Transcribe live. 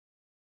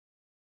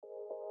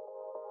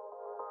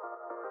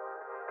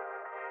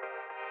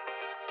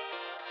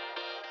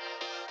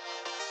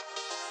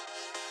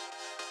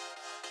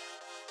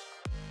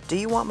Do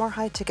you want more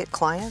high-ticket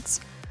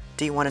clients?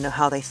 Do you want to know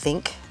how they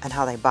think and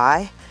how they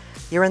buy?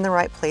 You're in the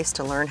right place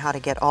to learn how to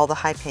get all the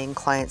high-paying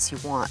clients you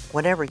want,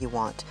 whenever you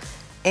want,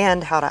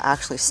 and how to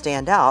actually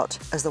stand out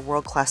as the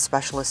world-class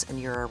specialist in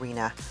your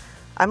arena.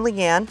 I'm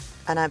Leanne,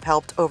 and I've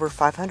helped over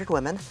 500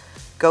 women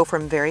go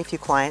from very few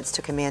clients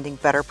to commanding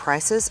better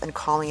prices and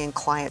calling in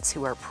clients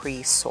who are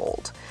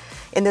pre-sold.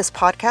 In this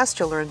podcast,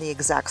 you'll learn the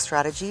exact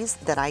strategies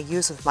that I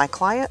use with my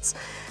clients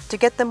to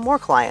get them more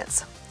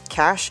clients,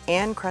 cash,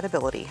 and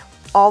credibility.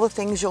 All the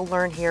things you'll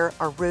learn here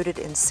are rooted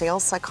in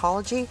sales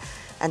psychology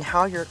and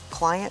how your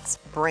client's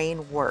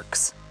brain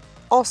works.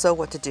 Also,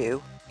 what to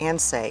do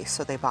and say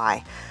so they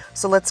buy.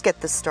 So let's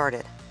get this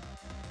started.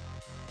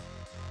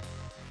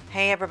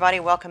 Hey everybody,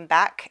 welcome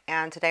back.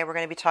 And today we're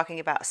going to be talking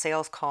about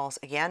sales calls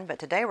again, but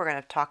today we're going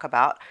to talk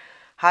about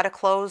how to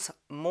close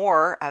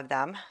more of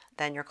them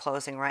than you're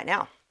closing right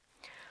now.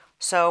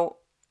 So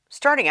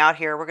starting out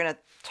here, we're going to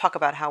talk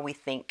about how we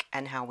think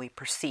and how we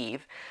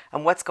perceive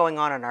and what's going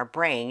on in our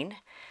brain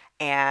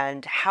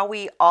and how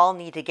we all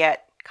need to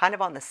get kind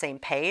of on the same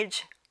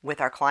page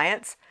with our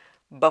clients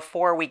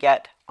before we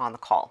get on the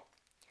call.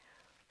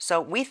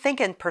 So we think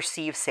and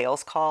perceive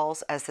sales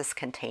calls as this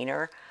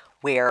container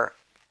where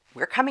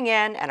we're coming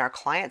in and our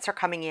clients are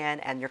coming in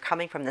and you're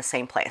coming from the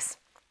same place.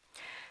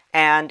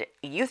 And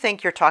you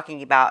think you're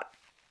talking about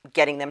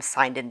getting them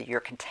signed into your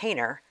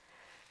container.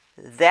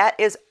 That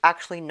is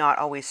actually not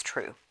always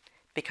true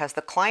because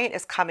the client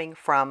is coming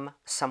from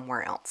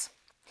somewhere else.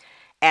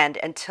 And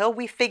until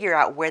we figure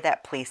out where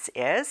that place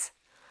is,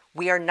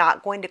 we are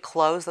not going to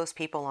close those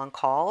people on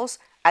calls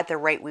at the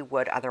rate we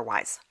would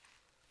otherwise.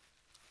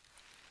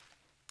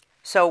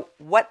 So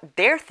what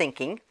they're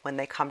thinking when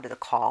they come to the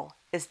call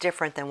is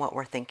different than what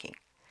we're thinking.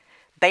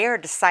 They are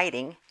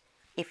deciding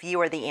if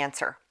you are the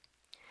answer.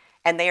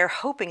 And they are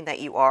hoping that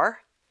you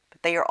are,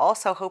 but they are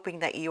also hoping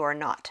that you are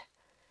not.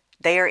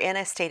 They are in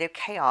a state of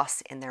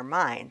chaos in their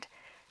mind,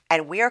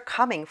 and we are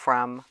coming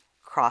from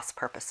cross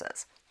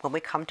purposes when we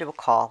come to a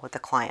call with a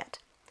client,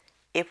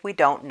 if we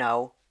don't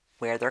know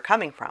where they're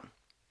coming from.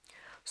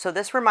 So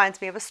this reminds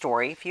me of a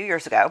story. A few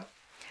years ago,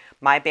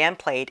 my band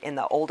played in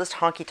the oldest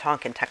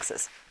honky-tonk in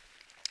Texas.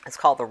 It's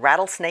called the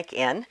Rattlesnake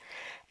Inn,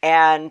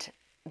 and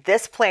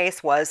this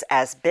place was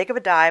as big of a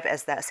dive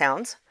as that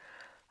sounds.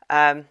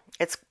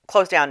 It's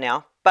closed down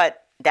now,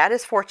 but that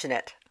is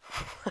fortunate.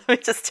 Let me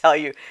just tell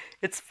you,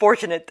 it's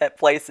fortunate that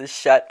place is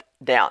shut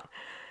down.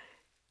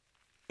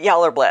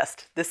 Y'all are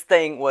blessed. This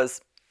thing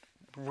was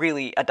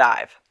really a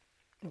dive.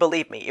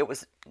 Believe me,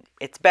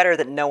 it's better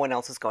that no one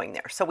else is going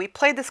there. So we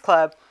played this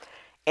club,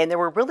 and there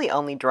were really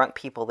only drunk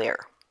people there.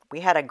 We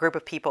had a group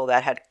of people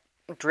that had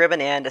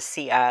driven in to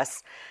see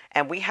us,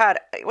 and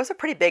it was a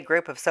pretty big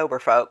group of sober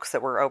folks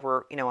that were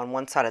over, on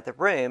one side of the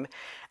room,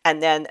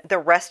 and then the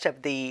rest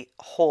of the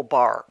whole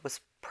bar was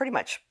pretty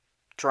much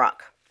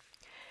drunk.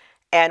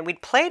 And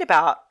we'd played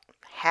about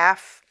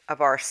half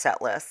of our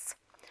set lists,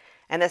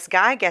 and this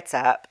guy gets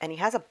up and he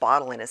has a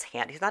bottle in his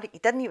hand. He's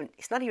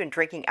not even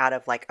drinking out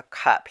of like a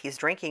cup. He's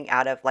drinking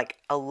out of like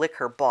a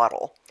liquor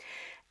bottle.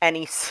 And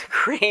he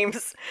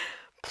screams,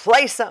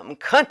 "Play something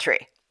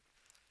country."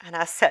 And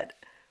I said,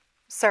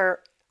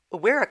 "Sir,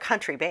 we're a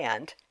country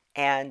band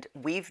and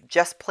we've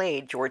just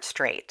played George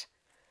Strait.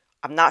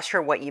 I'm not sure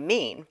what you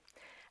mean."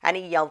 And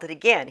he yelled it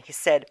again. He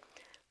said,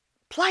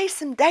 "Play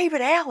some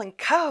David Allan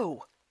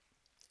Coe."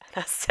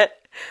 And I said,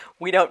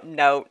 "We don't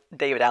know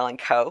David Allan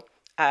Coe.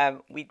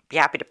 We'd be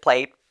happy to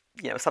play,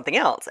 something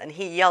else." And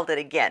he yelled it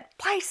again,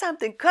 "Play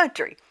something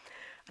country."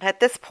 And at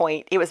this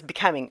point, it was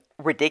becoming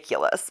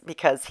ridiculous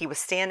because he was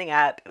standing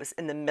up. It was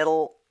in the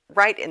middle,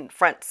 right in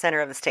front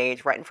center of the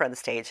stage, right in front of the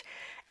stage.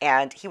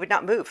 And he would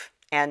not move.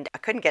 And I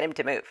couldn't get him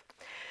to move.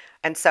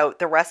 And so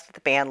the rest of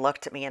the band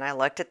looked at me and I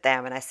looked at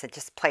them and I said,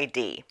 "Just play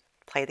D,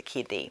 play the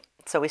key D."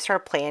 So we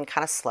started playing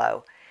kind of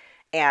slow.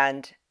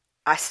 And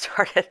I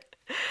started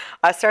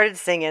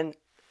singing,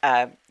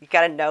 "You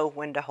got to know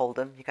when to hold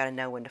 'em. You got to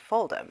know when to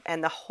fold 'em."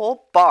 And the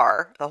whole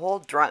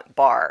drunk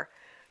bar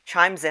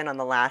chimes in on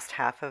the last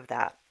half of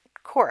that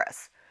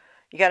chorus.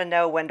 "You got to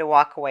know when to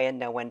walk away and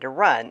know when to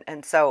run."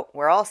 And so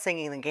we're all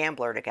singing The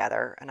Gambler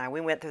together. And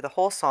we went through the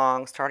whole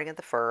song, starting at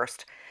the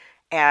first.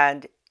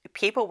 And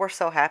people were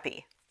so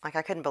happy. Like,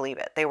 I couldn't believe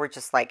it. They were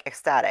just like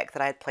ecstatic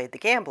that I had played The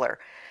Gambler.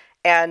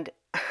 And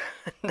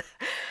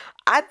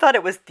I thought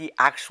it was the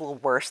actual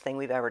worst thing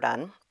we've ever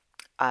done.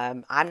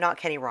 I'm not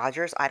Kenny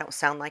Rogers. I don't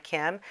sound like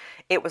him.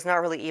 It was not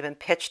really even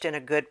pitched in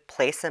a good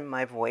place in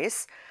my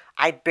voice.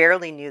 I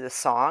barely knew the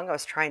song. I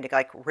was trying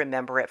to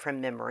remember it from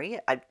memory.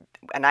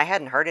 And I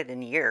hadn't heard it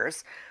in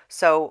years.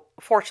 So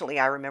fortunately,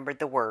 I remembered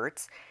the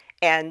words.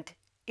 And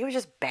it was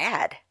just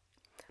bad.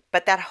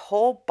 But that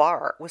whole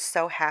bar was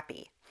so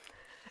happy.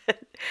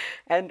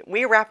 And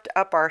we wrapped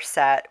up our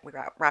set. We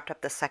wrapped up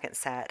the second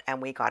set.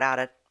 And we got out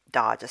of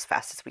Dodge as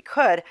fast as we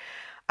could.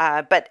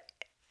 But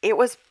it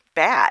was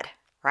bad,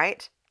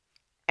 right?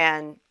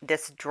 And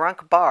this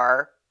drunk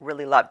bar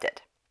really loved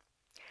it.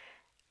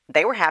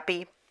 They were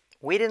happy.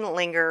 We didn't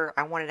linger.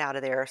 I wanted out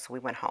of there, so we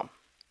went home.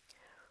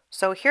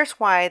 So here's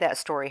why that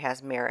story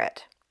has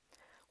merit.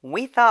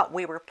 We thought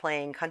we were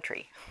playing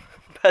country,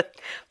 but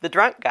the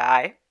drunk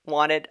guy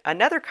wanted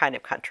another kind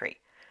of country.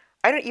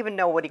 I don't even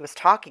know what he was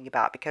talking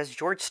about because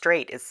George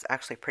Strait is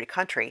actually pretty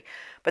country,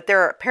 but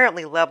there are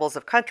apparently levels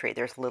of country.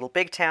 There's Little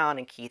Big Town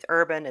and Keith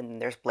Urban, and then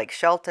there's Blake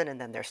Shelton, and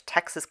then there's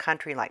Texas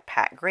country like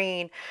Pat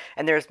Green,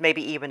 and there's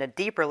maybe even a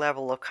deeper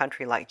level of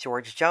country like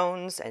George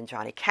Jones and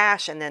Johnny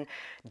Cash, and then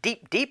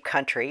deep, deep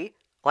country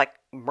like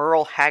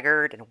Merle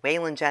Haggard and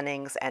Waylon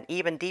Jennings, and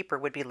even deeper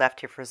would be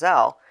Lefty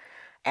Frizzell.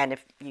 And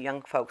if you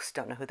young folks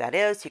don't know who that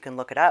is, you can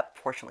look it up.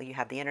 Fortunately, you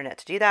have the internet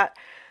to do that.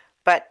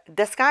 But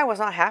this guy was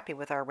not happy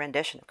with our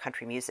rendition of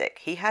country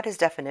music. He had his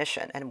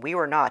definition, and we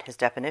were not his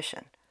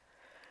definition.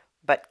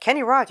 But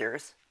Kenny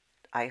Rogers,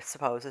 I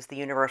suppose, is the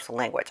universal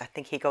language. I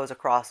think he goes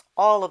across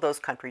all of those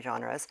country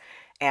genres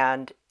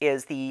and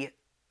is the,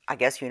 I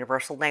guess,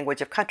 universal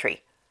language of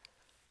country.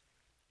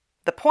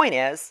 The point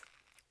is,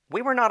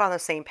 we were not on the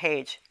same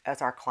page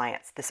as our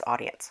clients, this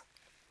audience.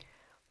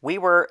 We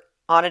were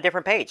on a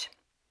different page.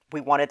 We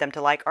wanted them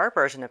to like our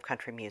version of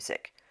country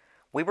music.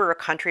 We were a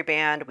country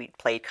band. We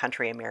played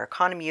country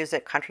Americana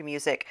music, country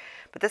music.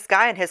 But this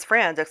guy and his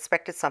friends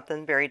expected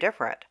something very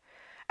different.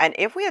 And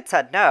if we had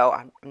said no,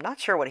 I'm not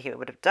sure what he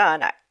would have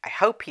done. I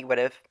hope he would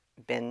have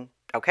been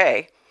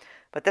okay.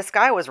 But this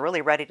guy was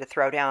really ready to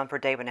throw down for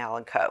David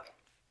Allan Coe.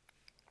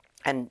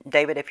 And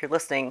David, if you're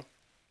listening,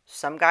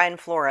 some guy in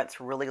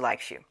Florence really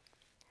likes you.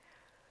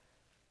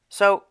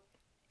 So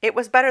it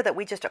was better that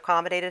we just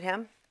accommodated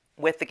him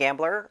with The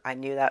Gambler. I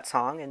knew that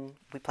song and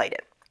we played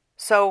it.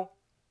 So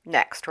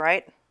next,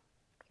 right?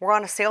 We're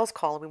on a sales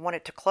call and we want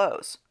it to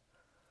close.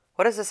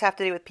 What does this have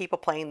to do with people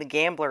playing The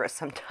Gambler at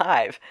some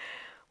dive?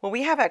 Well,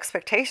 we have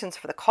expectations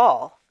for the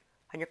call,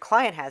 and your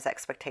client has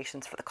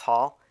expectations for the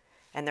call,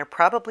 and they're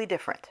probably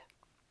different.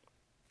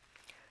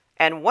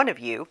 And one of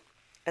you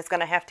is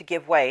going to have to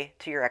give way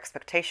to your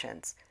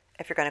expectations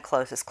if you're going to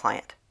close this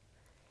client.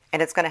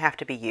 And it's going to have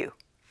to be you,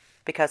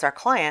 because our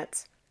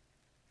clients,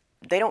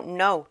 they don't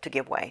know to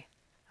give way.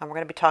 And we're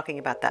going to be talking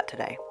about that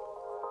today.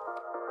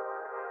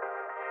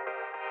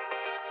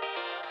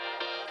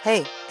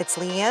 Hey, it's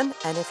Leanne,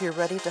 and if you're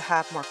ready to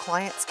have more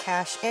clients,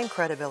 cash, and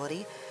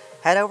credibility,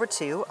 head over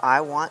to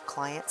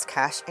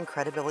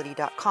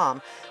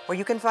iwantclientscashandcredibility.com, where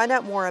you can find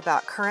out more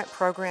about current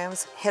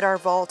programs, hit our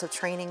vault of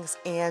trainings,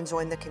 and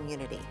join the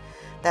community.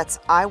 That's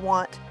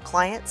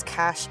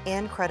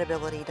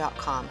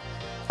iwantclientscashandcredibility.com.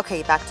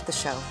 Okay, back to the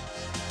show.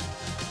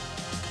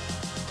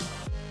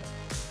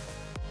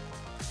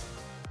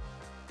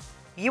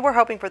 You were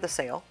hoping for the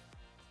sale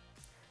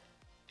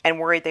and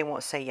worried they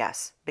won't say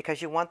yes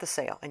because you want the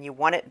sale and you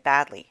want it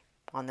badly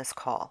on this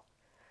call.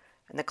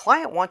 And the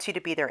client wants you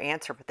to be their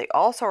answer, but they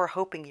also are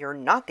hoping you're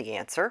not the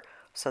answer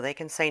so they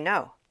can say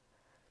no.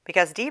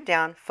 Because deep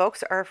down,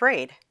 folks are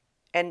afraid.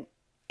 And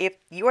if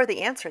you are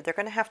the answer, they're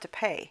going to have to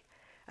pay.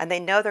 And they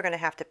know they're going to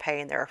have to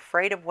pay, and they're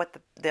afraid of what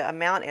the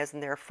amount is,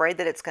 and they're afraid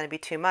that it's going to be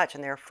too much,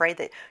 and they're afraid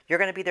that you're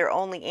going to be their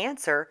only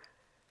answer,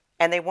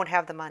 and they won't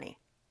have the money,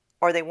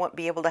 or they won't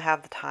be able to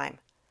have the time.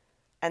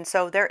 And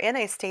so they're in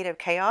a state of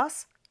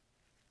chaos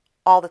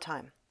all the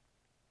time.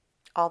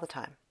 All the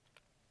time.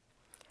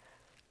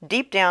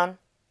 Deep down,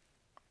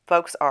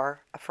 folks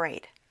are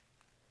afraid.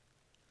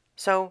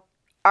 So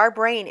our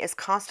brain is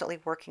constantly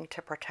working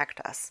to protect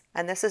us.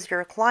 And this is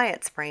your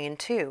client's brain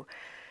too.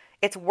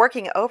 It's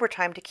working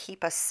overtime to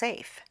keep us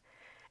safe.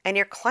 And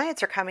your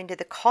clients are coming to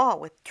the call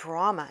with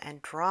drama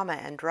and drama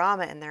and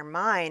drama in their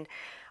mind,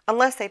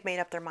 unless they've made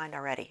up their mind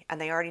already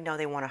and they already know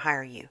they want to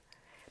hire you.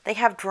 They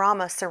have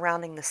drama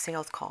surrounding the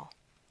sales call,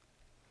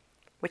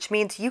 which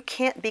means you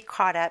can't be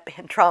caught up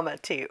in drama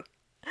too.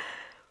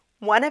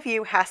 One of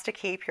you has to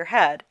keep your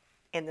head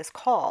in this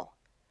call.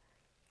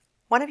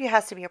 One of you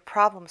has to be a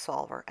problem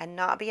solver and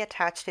not be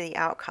attached to the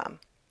outcome.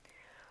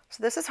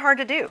 So this is hard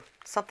to do.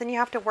 Something you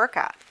have to work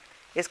at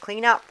is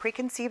clean out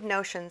preconceived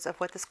notions of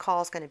what this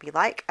call is going to be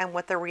like and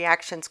what the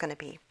reaction is going to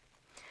be.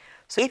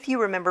 So if you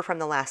remember from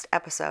the last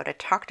episode, I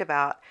talked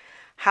about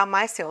how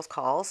my sales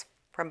calls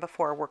from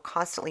before were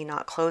constantly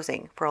not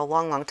closing for a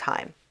long, long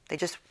time. They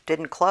just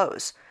didn't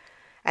close.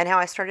 And how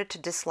I started to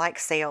dislike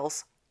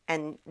sales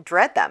and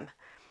dread them.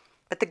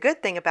 But the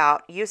good thing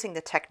about using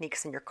the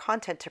techniques in your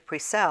content to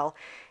pre-sell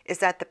is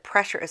that the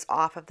pressure is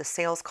off of the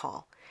sales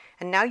call.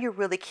 And now you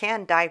really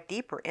can dive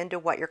deeper into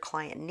what your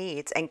client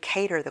needs and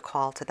cater the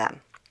call to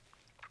them.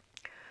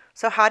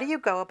 So how do you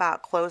go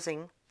about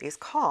closing these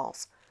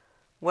calls?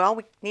 Well,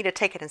 we need to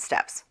take it in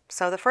steps.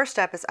 So the first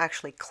step is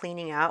actually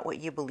cleaning out what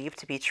you believe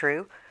to be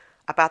true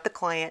about the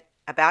client,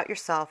 about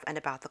yourself, and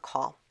about the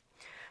call.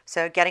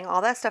 So getting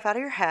all that stuff out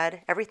of your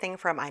head, everything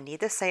from I need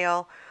the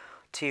sale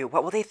to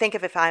what will they think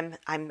of if I'm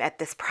at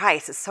this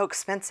price, it's so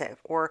expensive,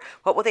 or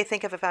what will they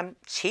think of if I'm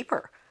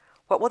cheaper?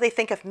 What will they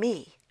think of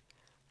me?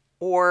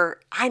 Or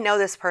I know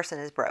this person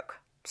is broke,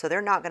 so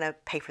they're not going to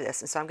pay for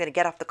this, and so I'm going to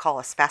get off the call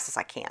as fast as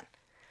I can.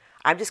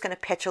 I'm just going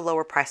to pitch a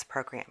lower price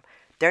program.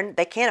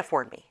 They can't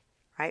afford me,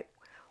 right?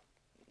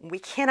 We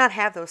cannot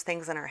have those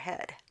things in our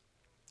head.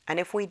 And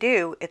if we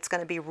do, it's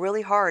going to be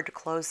really hard to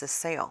close this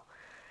sale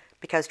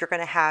because you're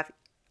going to have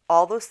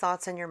all those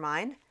thoughts in your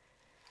mind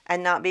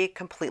and not be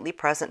completely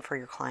present for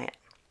your client.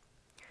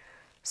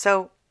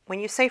 So when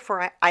you say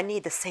I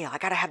need the sale, I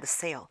got to have the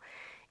sale,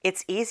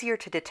 it's easier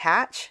to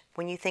detach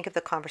when you think of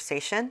the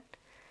conversation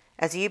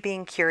as you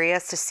being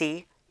curious to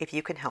see if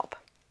you can help.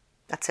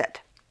 That's it.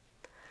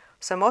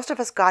 So most of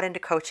us got into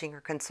coaching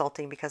or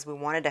consulting because we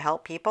wanted to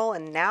help people,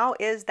 and now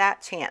is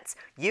that chance.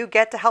 You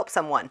get to help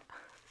someone.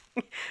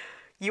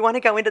 You want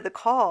to go into the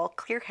call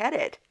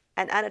clear-headed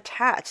and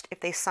unattached if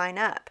they sign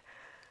up,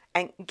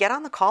 and get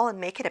on the call and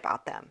make it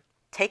about them.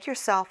 Take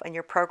yourself and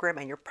your program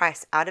and your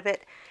price out of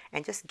it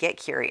and just get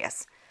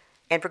curious.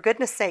 And for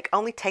goodness sake,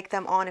 only take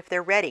them on if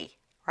they're ready,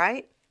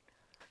 right?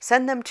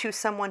 Send them to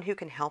someone who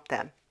can help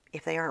them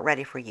if they aren't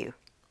ready for you.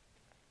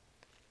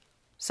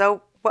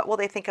 So what will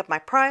they think of my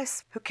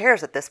price? Who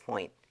cares at this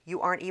point?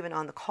 You aren't even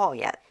on the call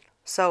yet.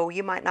 So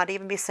you might not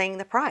even be saying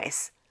the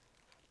price.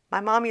 My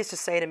mom used to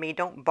say to me,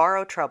 don't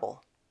borrow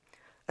trouble,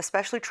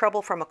 especially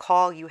trouble from a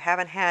call you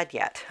haven't had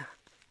yet.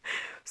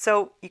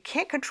 So you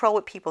can't control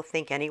what people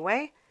think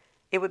anyway.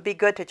 It would be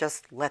good to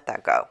just let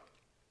that go.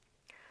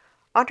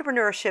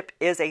 Entrepreneurship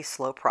is a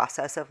slow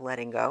process of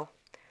letting go,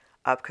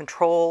 of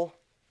control,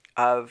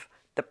 of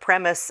the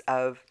premise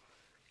of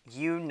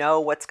you know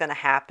what's going to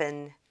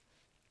happen.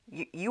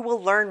 You will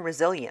learn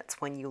resilience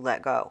when you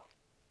let go,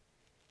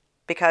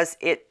 because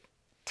it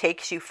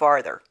takes you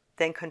farther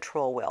than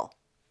control will.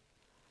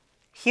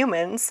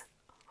 Humans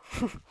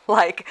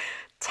like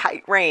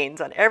tight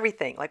reins on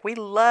everything. Like, we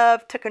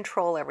love to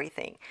control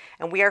everything,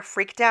 and we are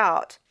freaked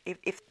out.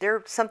 If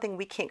there's something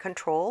we can't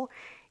control,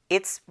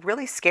 it's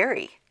really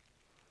scary.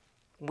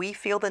 We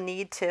feel the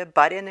need to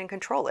butt in and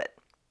control it.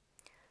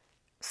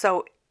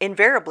 So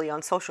invariably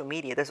on social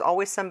media, there's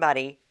always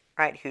somebody,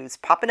 right, who's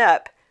popping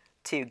up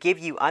to give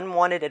you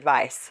unwanted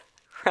advice,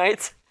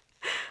 right?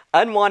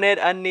 Unwanted,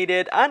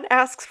 unneeded,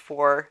 unasked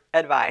for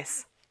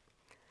advice.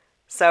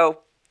 So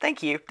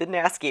thank you, didn't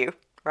ask you,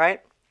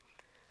 right?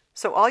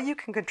 So all you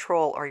can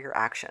control are your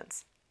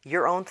actions,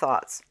 your own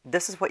thoughts.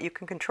 This is what you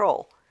can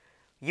control.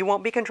 You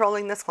won't be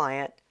controlling this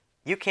client.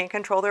 You can't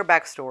control their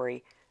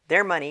backstory,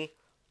 their money,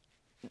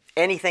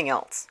 anything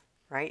else,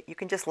 right? You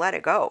can just let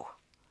it go.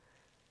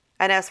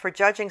 And as for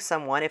judging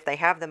someone, if they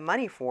have the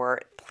money for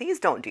it, please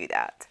don't do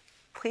that.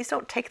 Please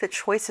don't take the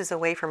choices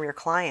away from your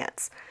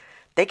clients.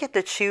 They get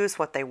to choose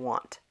what they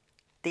want.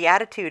 The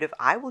attitude of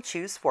I will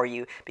choose for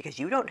you because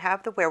you don't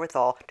have the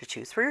wherewithal to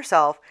choose for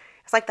yourself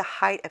is like the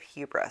height of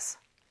hubris.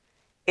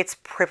 It's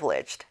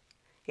privileged.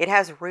 It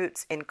has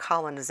roots in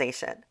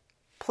colonization.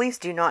 Please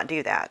do not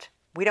do that.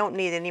 We don't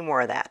need any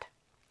more of that.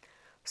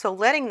 So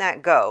letting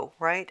that go,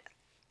 right?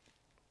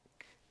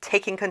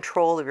 Taking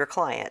control of your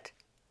client,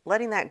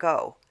 letting that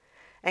go,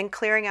 and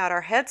clearing out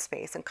our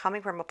headspace and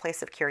coming from a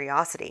place of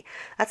curiosity.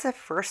 That's the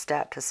first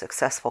step to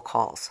successful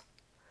calls.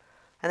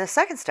 And the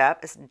second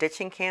step is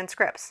ditching canned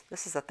scripts.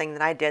 This is the thing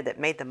that I did that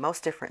made the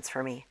most difference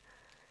for me.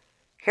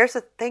 Here's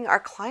the thing, our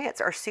clients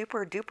are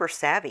super duper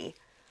savvy.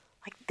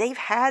 Like, they've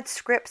had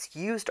scripts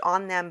used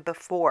on them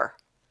before.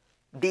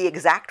 The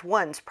exact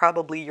ones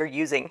probably you're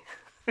using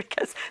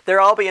because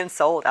they're all being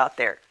sold out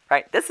there,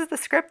 right? This is the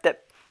script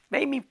that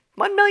made me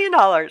 $1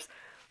 million.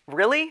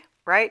 Really?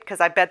 Right?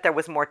 Because I bet there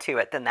was more to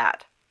it than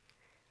that.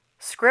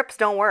 Scripts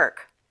don't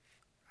work,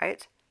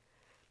 right?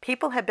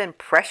 People have been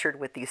pressured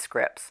with these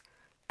scripts.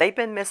 They've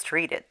been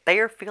mistreated. They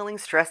are feeling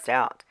stressed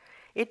out.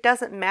 It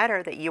doesn't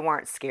matter that you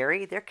aren't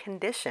scary. They're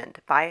conditioned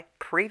by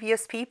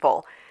previous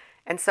people.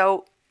 And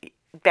so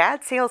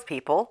bad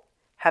salespeople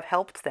have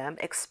helped them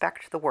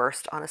expect the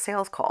worst on a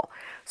sales call.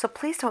 So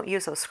please don't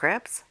use those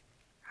scripts,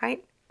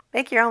 right?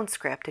 Make your own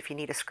script if you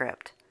need a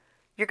script.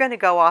 You're going to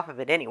go off of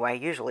it anyway,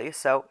 usually,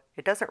 so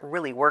it doesn't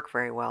really work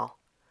very well.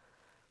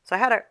 So I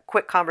had a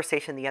quick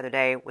conversation the other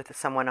day with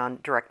someone on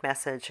direct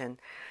message, and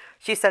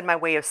she said my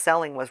way of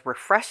selling was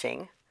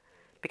refreshing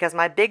because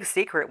my big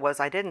secret was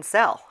I didn't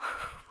sell.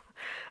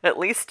 At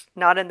least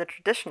not in the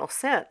traditional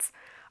sense.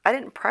 I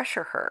didn't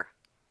pressure her.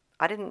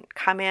 I didn't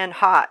come in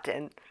hot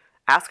and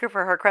ask her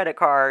for her credit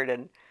card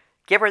and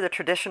give her the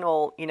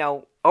traditional,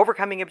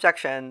 overcoming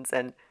objections.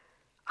 And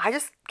I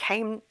just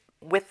came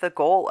with the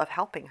goal of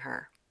helping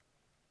her.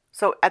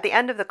 So at the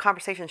end of the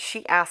conversation,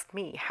 she asked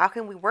me, how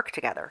can we work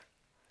together?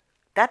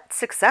 That's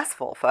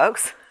successful,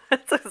 folks.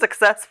 It's a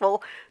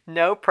successful,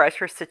 no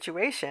pressure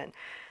situation.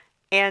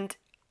 And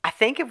I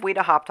think if we'd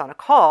have hopped on a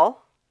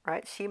call,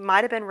 right, she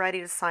might have been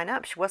ready to sign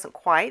up. She wasn't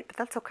quite, but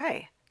that's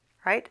okay,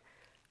 right?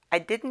 I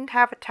didn't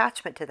have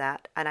attachment to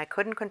that, and I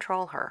couldn't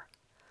control her.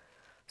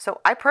 So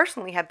I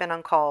personally have been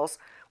on calls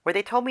where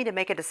they told me to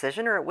make a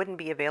decision or it wouldn't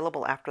be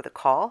available after the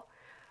call,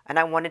 and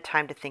I wanted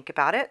time to think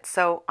about it,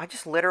 so I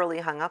just literally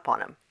hung up on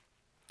them.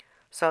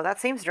 So that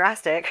seems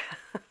drastic.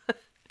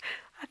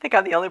 I think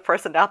I'm the only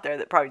person out there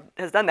that probably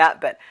has done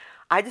that, but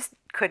I just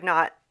could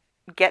not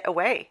get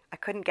away. I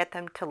couldn't get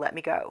them to let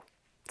me go.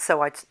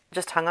 So I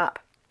just hung up.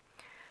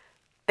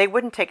 They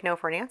wouldn't take no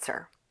for an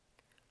answer.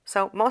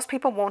 So most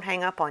people won't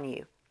hang up on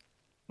you,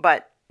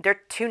 but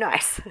they're too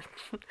nice.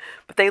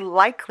 But they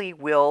likely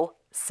will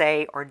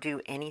say or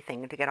do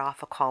anything to get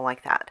off a call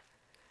like that.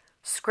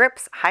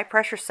 Scripts, high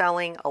pressure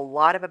selling, a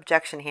lot of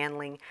objection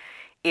handling,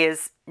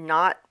 is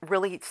not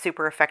really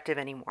super effective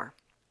anymore.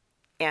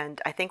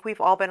 And I think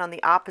we've all been on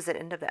the opposite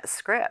end of that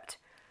script.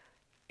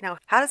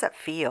 How does that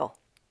feel?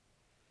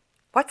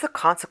 What's the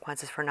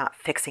consequences for not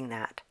fixing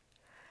that?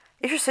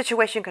 Is your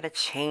situation going to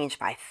change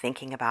by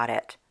thinking about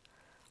it?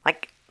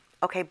 Like,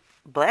 okay,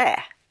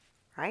 bleh,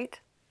 right?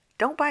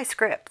 Don't buy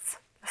scripts.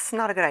 That's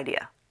not a good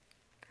idea.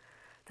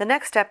 The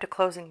next step to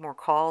closing more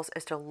calls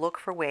is to look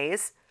for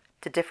ways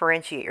to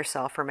differentiate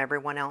yourself from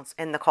everyone else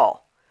in the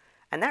call.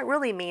 And that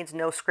really means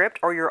no script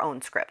or your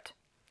own script.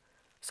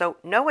 So,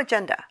 no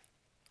agenda.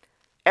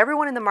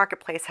 Everyone in the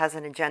marketplace has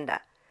an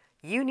agenda.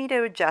 You need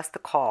to adjust the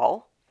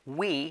call.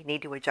 We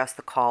need to adjust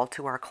the call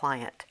to our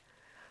client.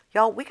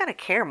 Y'all, we got to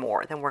care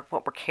more than what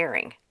we're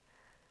caring.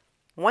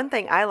 One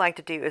thing I like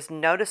to do is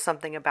notice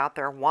something about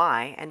their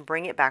why and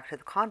bring it back to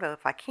the convo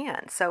if I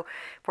can. So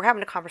if we're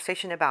having a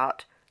conversation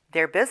about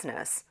their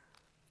business,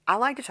 I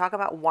like to talk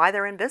about why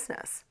they're in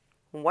business.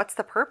 What's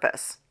the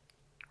purpose,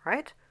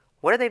 right?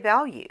 What do they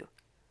value?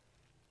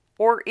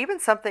 Or even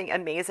something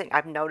amazing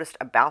I've noticed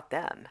about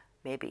them,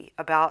 maybe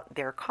about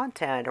their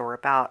content, or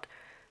about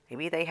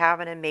maybe they have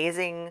an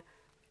amazing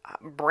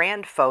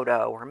brand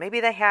photo, or maybe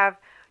they have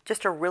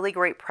just a really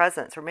great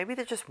presence, or maybe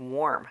they're just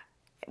warm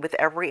with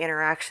every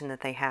interaction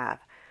that they have.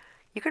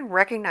 You can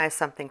recognize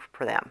something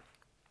for them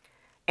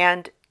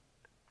and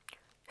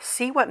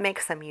see what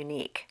makes them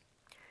unique.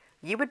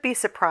 You would be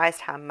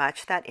surprised how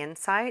much that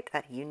insight,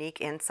 that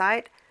unique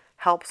insight,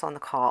 helps on the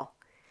call,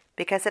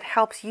 because it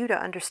helps you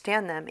to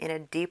understand them in a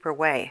deeper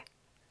way.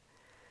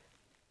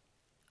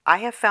 I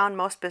have found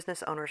most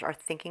business owners are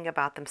thinking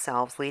about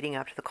themselves leading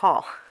up to the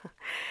call.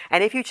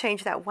 And if you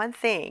change that one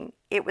thing,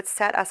 it would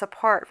set us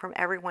apart from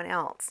everyone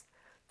else.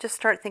 Just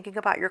start thinking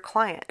about your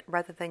client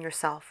rather than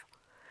yourself.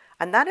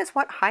 And that is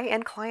what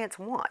high-end clients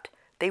want.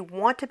 They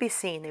want to be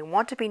seen. They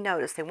want to be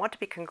noticed. They want to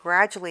be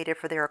congratulated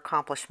for their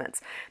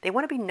accomplishments. They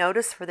want to be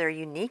noticed for their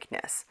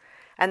uniqueness.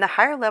 And the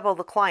higher level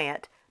the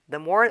client, the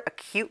more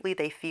acutely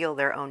they feel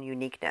their own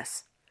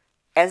uniqueness,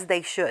 as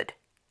they should.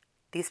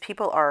 These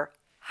people are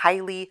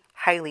highly,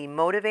 highly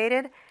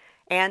motivated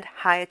and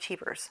high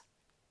achievers.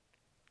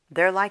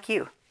 They're like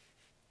you,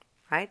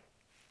 right?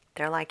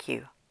 They're like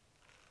you.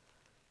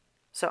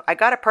 So I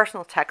got a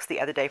personal text the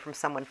other day from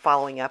someone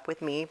following up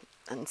with me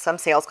in some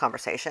sales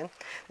conversation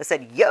that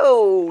said,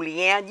 "Yo,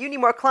 Leanne, you need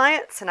more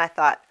clients?" And I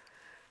thought,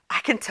 I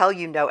can tell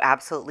you know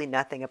absolutely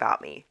nothing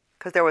about me,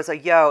 because there was a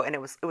yo, and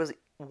it was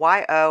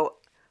YOOOOOO.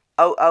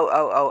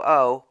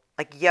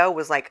 Like yo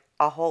was like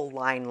a whole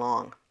line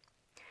long.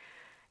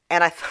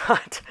 And I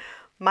thought,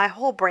 my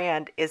whole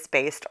brand is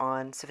based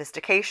on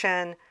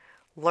sophistication,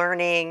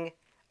 learning,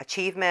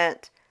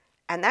 achievement,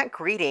 and that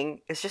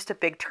greeting is just a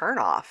big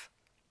turnoff.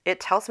 It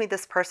tells me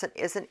this person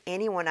isn't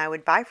anyone I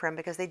would buy from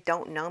because they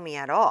don't know me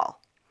at all.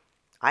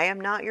 I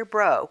am not your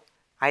bro.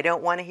 I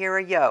don't want to hear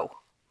a yo.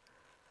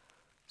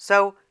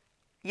 So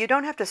you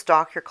don't have to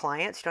stalk your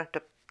clients. You don't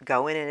have to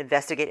go in and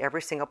investigate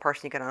every single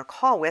person you get on a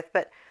call with,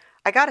 but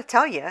I got to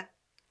tell you,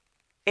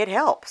 it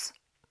helps.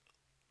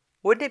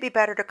 Wouldn't it be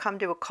better to come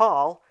to a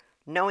call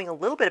knowing a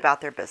little bit about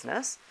their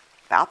business,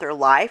 about their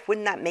life?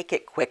 Wouldn't that make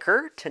it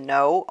quicker to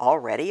know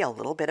already a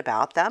little bit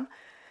about them?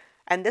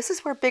 And this is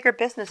where bigger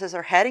businesses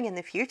are heading in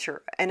the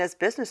future. And as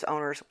business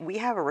owners, we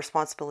have a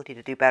responsibility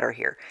to do better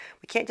here.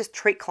 We can't just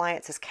treat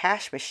clients as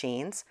cash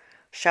machines,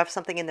 shove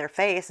something in their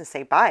face and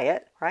say, buy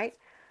it, right?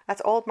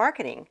 That's old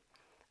marketing.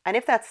 And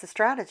if that's the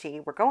strategy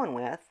we're going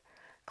with,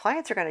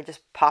 clients are going to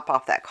just pop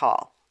off that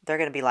call. They're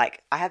going to be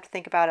like, I have to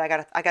think about it.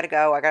 I got to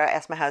go. I got to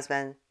ask my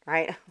husband,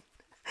 right?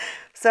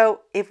 So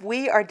if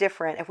we are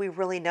different, if we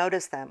really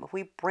notice them, if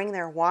we bring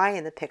their why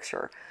in the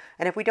picture,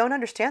 and if we don't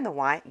understand the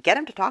why, get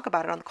them to talk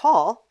about it on the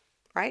call,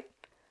 right?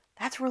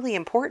 That's really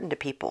important to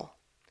people.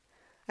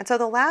 And so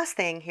the last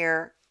thing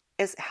here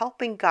is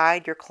helping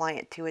guide your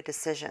client to a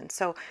decision.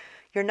 So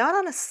you're not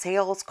on a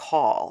sales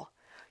call.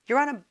 You're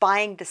on a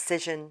buying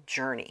decision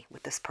journey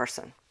with this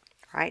person,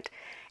 right?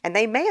 And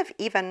they may have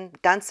even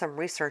done some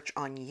research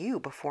on you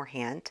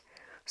beforehand,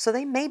 so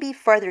they may be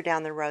further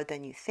down the road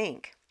than you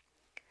think.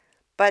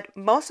 But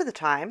most of the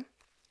time,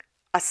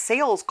 a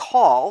sales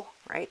call,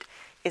 right,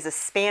 is a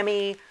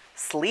spammy,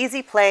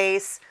 sleazy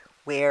place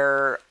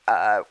where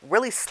a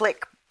really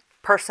slick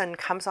person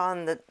comes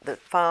on the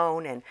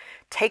phone and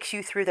takes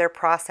you through their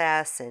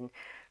process and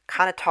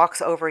kind of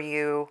talks over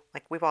you.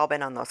 Like, we've all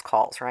been on those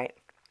calls, right?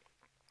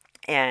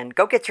 And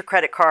go get your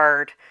credit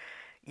card.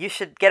 You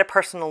should get a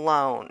personal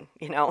loan.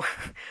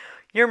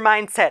 Your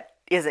mindset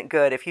isn't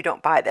good if you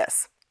don't buy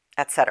this,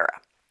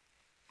 etc.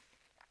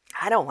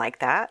 I don't like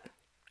that.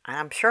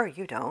 I'm sure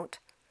you don't.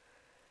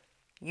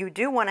 You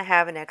do want to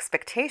have an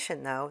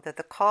expectation, though, that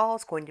the call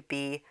is going to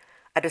be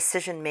a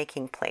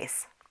decision-making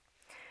place.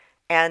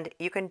 And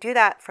you can do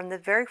that from the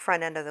very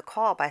front end of the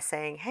call by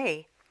saying,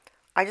 hey,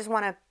 I just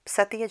want to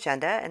set the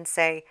agenda and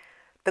say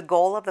the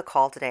goal of the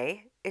call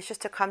today is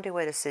just to come to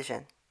a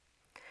decision.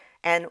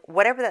 And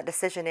whatever that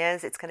decision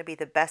is, it's going to be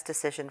the best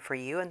decision for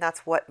you. And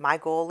that's what my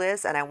goal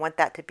is. And I want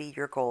that to be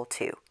your goal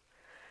too.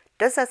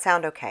 Does that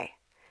sound okay?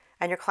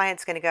 And your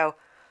client's going to go,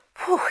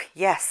 whew,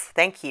 yes,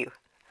 thank you.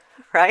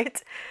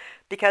 right?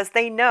 Because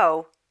they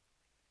know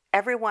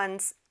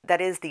everyone's,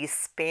 that is, these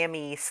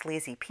spammy,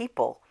 sleazy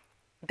people,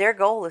 their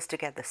goal is to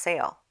get the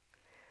sale.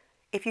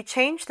 If you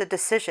change the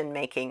decision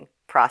making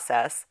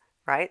process,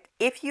 right?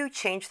 If you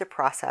change the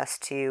process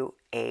to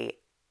a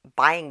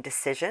buying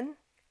decision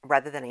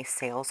rather than a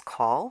sales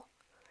call,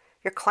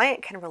 your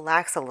client can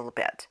relax a little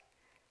bit.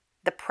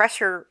 The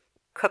pressure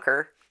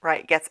cooker,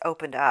 right, gets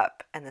opened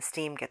up and the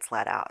steam gets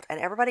let out, and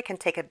everybody can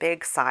take a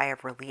big sigh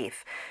of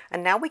relief.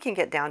 And now we can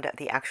get down to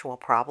the actual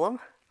problem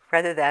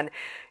rather than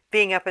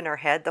being up in our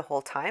head the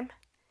whole time.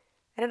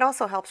 And it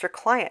also helps your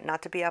client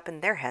not to be up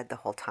in their head the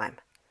whole time.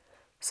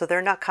 So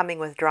they're not coming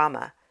with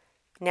drama.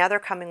 Now they're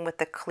coming with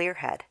the clear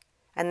head,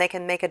 and they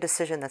can make a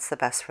decision that's the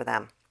best for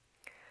them.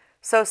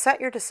 So set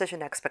your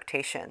decision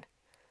expectation.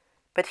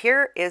 But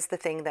here is the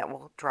thing that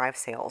will drive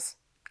sales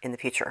in the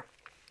future,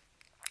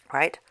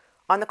 right?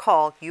 On the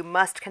call, you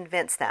must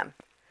convince them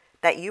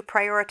that you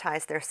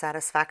prioritize their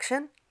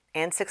satisfaction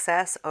and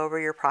success over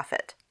your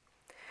profit.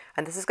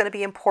 And this is going to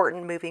be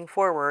important moving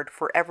forward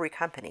for every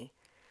company.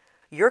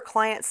 Your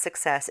client's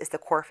success is the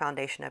core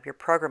foundation of your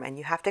program, and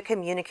you have to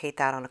communicate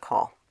that on a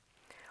call.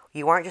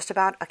 You aren't just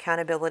about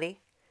accountability.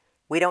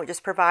 We don't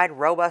just provide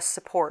robust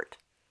support.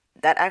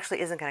 That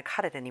actually isn't going to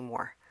cut it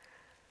anymore.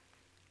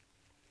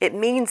 It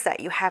means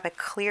that you have a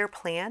clear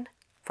plan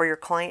for your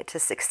client to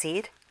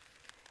succeed,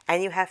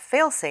 and you have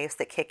fail-safes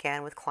that kick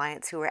in with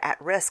clients who are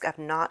at risk of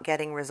not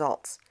getting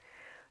results.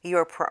 You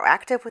are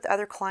proactive with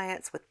other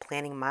clients with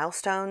planning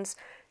milestones,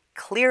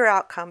 clear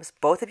outcomes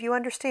both of you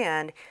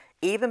understand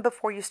even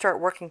before you start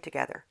working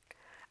together.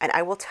 And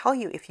I will tell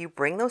you, if you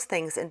bring those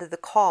things into the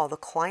call, the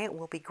client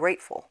will be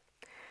grateful.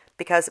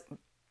 Because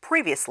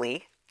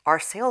previously, our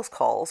sales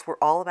calls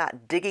were all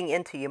about digging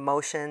into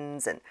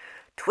emotions and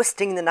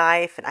twisting the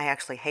knife, and I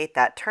actually hate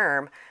that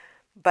term.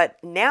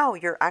 But now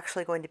you're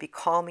actually going to be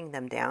calming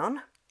them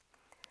down,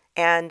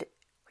 and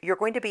you're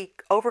going to be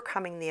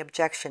overcoming the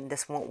objection,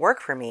 this won't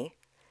work for me.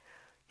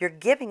 You're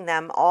giving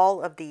them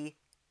all of the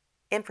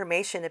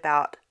information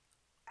about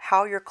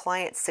how your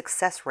client's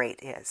success rate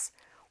is,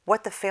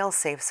 what the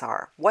fail-safes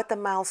are, what the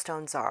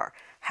milestones are,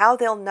 how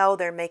they'll know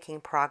they're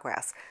making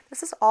progress.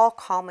 This is all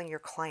calming your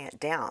client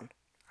down,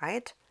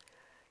 right?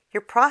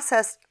 Your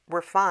process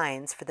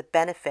refines for the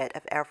benefit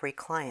of every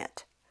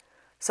client.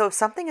 So if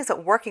something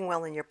isn't working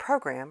well in your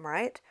program,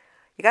 right,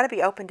 you got to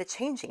be open to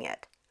changing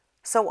it.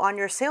 So on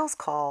your sales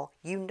call,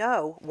 you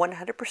know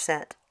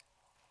 100%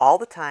 all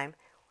the time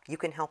you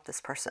can help this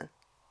person,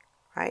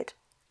 right?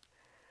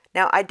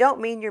 Now, I don't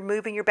mean you're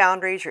moving your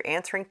boundaries, you're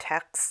answering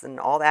texts and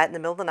all that in the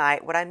middle of the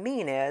night. What I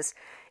mean is,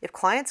 if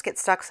clients get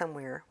stuck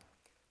somewhere,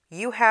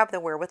 you have the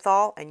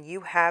wherewithal and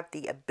you have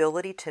the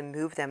ability to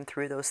move them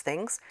through those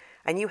things,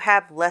 and you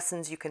have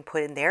lessons you can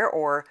put in there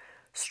or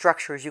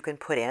structures you can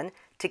put in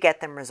to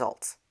get them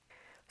results.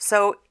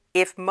 So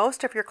if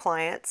most of your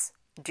clients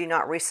do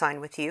not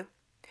re-sign with you,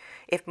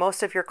 if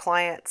most of your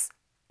clients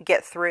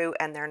get through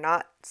and they're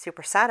not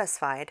super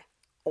satisfied,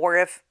 or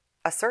if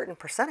a certain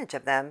percentage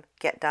of them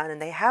get done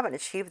and they haven't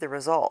achieved the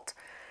result,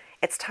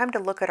 it's time to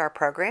look at our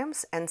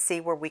programs and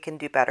see where we can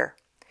do better.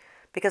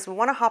 Because we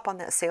want to hop on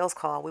that sales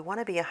call, we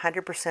want to be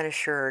 100%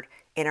 assured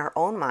in our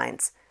own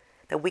minds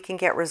that we can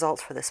get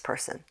results for this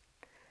person.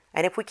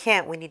 And if we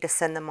can't, we need to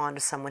send them on to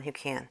someone who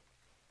can.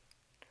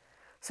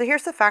 So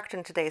here's the fact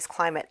in today's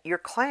climate. Your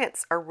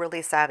clients are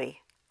really savvy,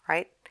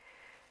 right?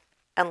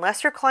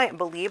 Unless your client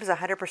believes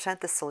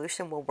 100% the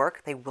solution will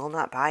work, they will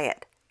not buy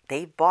it.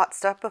 They bought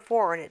stuff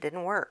before and it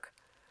didn't work.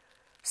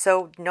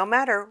 So no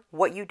matter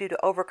what you do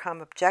to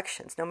overcome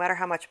objections, no matter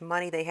how much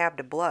money they have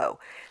to blow,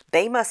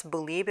 they must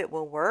believe it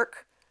will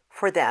work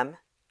for them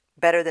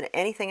better than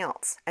anything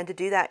else. And to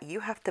do that,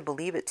 you have to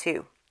believe it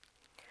too.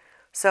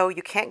 So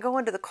you can't go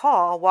into the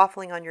call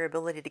waffling on your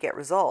ability to get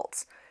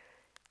results,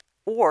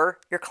 or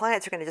your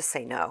clients are going to just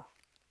say no.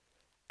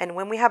 And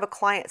when we have a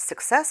client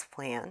success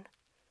plan,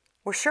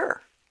 we're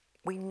sure.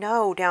 We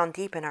know down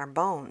deep in our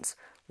bones,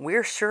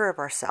 we're sure of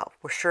ourselves.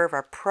 We're sure of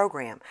our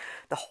program.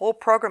 The whole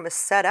program is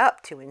set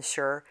up to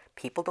ensure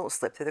people don't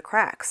slip through the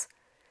cracks.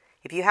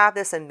 If you have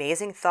this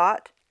amazing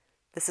thought,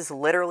 this is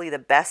literally the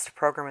best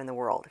program in the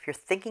world. If you're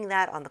thinking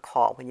that on the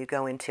call when you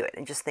go into it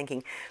and just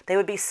thinking, they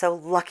would be so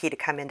lucky to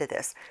come into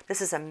this.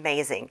 This is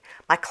amazing.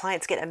 My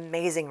clients get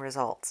amazing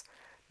results.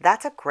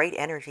 That's a great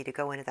energy to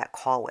go into that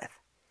call with.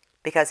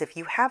 Because if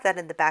you have that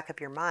in the back of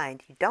your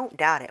mind, you don't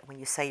doubt it when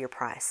you say your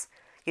price.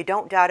 You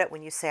don't doubt it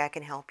when you say, I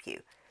can help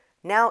you.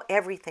 Now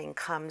everything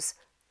comes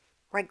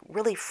right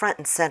really front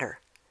and center.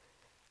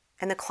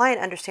 And the client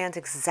understands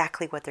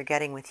exactly what they're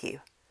getting with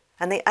you.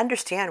 And they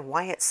understand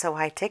why it's so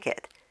high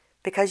ticket.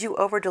 Because you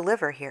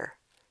over-deliver here.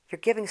 You're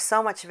giving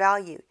so much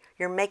value.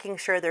 You're making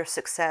sure their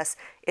success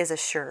is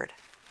assured,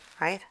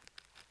 right?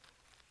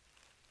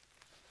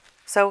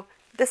 So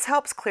this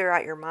helps clear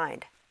out your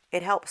mind.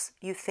 It helps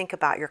you think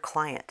about your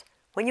client.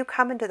 When you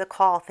come into the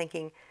call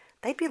thinking,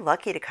 they'd be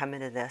lucky to come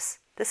into this.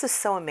 This is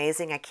so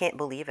amazing, I can't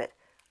believe it.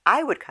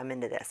 I would come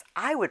into this.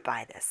 I would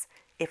buy this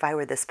if I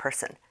were this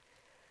person.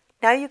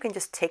 Now you can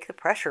just take the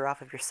pressure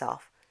off of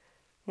yourself.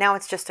 Now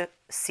it's just to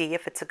see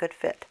if it's a good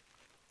fit.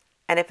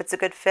 And if it's a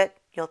good fit,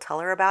 you'll tell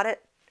her about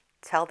it,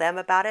 tell them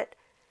about it,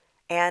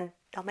 and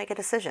they'll make a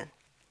decision.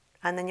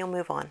 And then you'll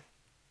move on.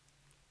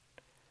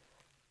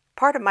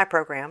 Part of my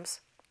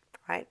programs,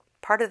 right?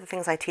 Part of the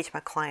things I teach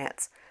my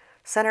clients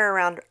center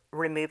around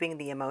removing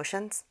the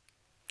emotions,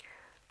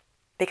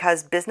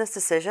 because business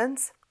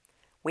decisions,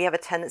 we have a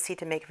tendency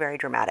to make very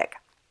dramatic.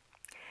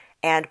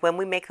 And when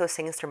we make those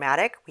things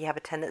dramatic, we have a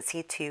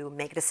tendency to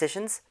make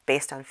decisions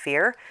based on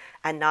fear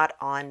and not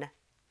on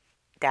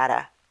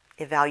data,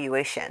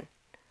 evaluation.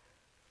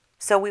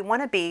 So we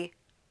want to be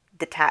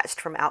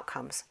detached from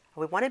outcomes.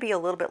 We want to be a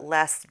little bit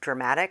less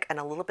dramatic and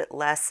a little bit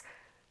less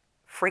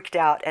freaked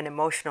out and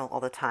emotional all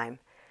the time.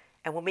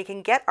 And when we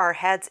can get our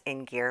heads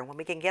in gear, when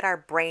we can get our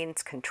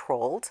brains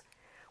controlled,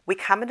 we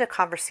come into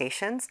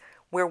conversations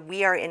where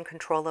we are in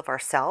control of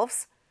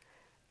ourselves,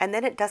 and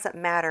then it doesn't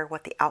matter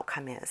what the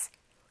outcome is.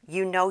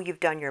 You know you've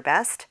done your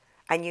best,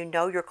 and you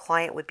know your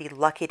client would be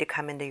lucky to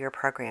come into your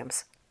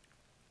programs.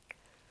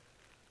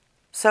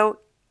 So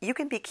you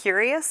can be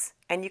curious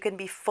and you can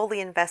be fully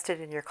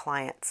invested in your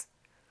clients.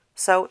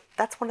 So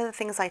that's one of the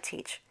things I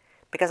teach,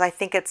 because I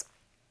think it's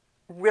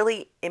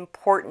really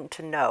important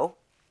to know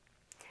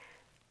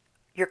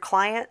your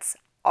clients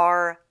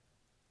are,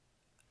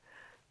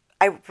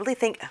 I really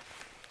think,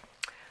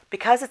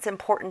 because it's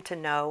important to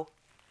know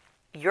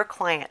your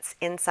clients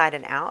inside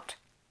and out.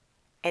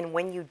 And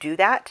when you do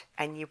that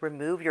and you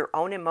remove your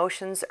own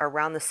emotions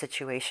around the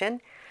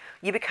situation,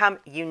 you become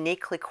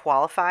uniquely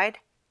qualified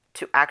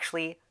to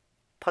actually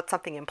put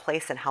something in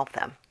place and help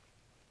them.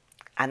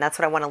 And that's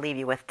what I want to leave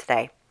you with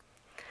today.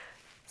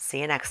 See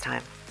you next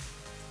time.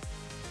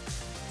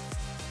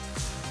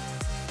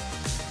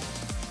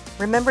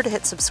 Remember to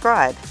hit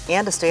subscribe,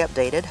 and to stay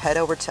updated, head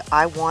over to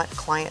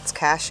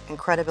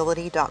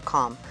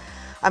iwantclientscashandcredibility.com.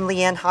 I'm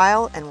Leanne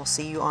Heil, and we'll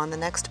see you on the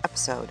next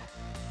episode.